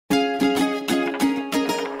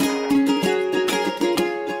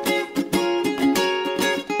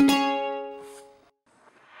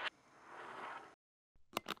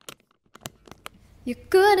You're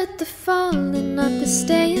good at the falling, not the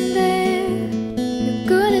staying there. You're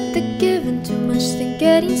good at the giving, too much than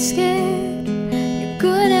getting scared. You're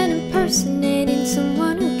good at impersonating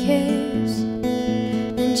someone who cares.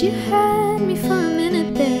 And you had me for a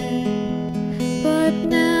minute there, but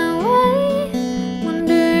now I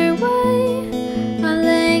wonder why I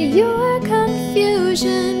let your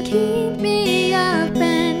confusion keep me up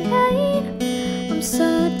at night. I'm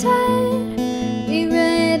so tired. We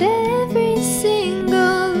read every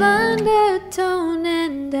single undertone,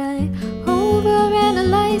 and I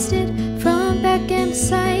overanalyzed it from back and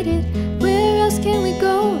beside it. Where else can we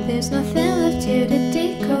go? There's nothing left here to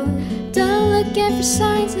decode. Done looking for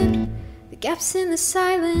signs and the gaps in the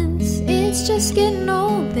silence. It's just getting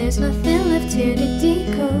old. There's nothing left here to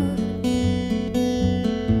decode.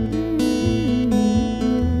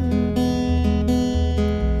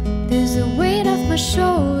 There's a weight off my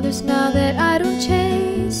shoulders now that I don't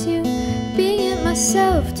chase you. Being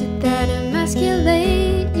myself, did that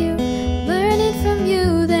emasculate you? Learning from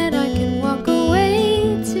you that I can walk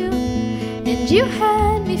away too. And you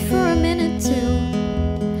had me for a minute too,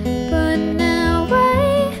 but now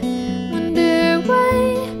I wonder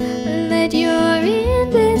why I let your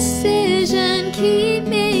indecision keep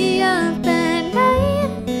me up at night.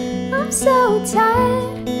 I'm so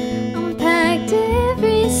tired. Unpacked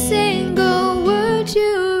every single word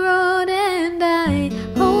you wrote, and I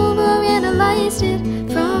overanalyzed it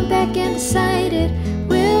from back and beside it.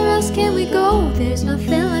 Where else can we go? There's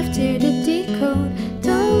nothing left here to decode.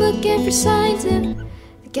 Done looking for signs and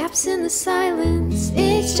the gaps in the silence.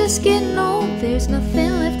 It's just getting old. There's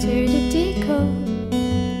nothing left here to decode.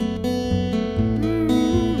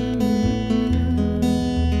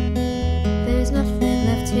 There's nothing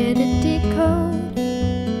left here to decode.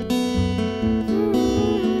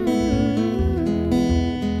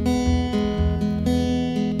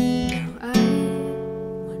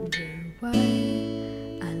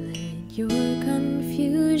 Your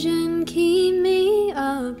confusion keep me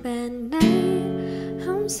up at night.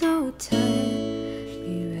 I'm so tired.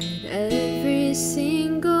 We read every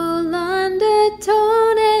single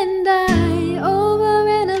undertone, and I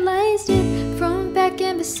overanalyzed it from back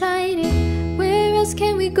and beside it. Where else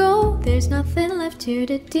can we go? There's nothing left here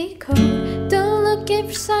to decode. Done looking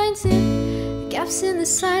for signs and gaps in the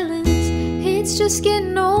silence. It's just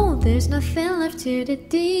getting old. There's nothing left here to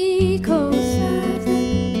decode.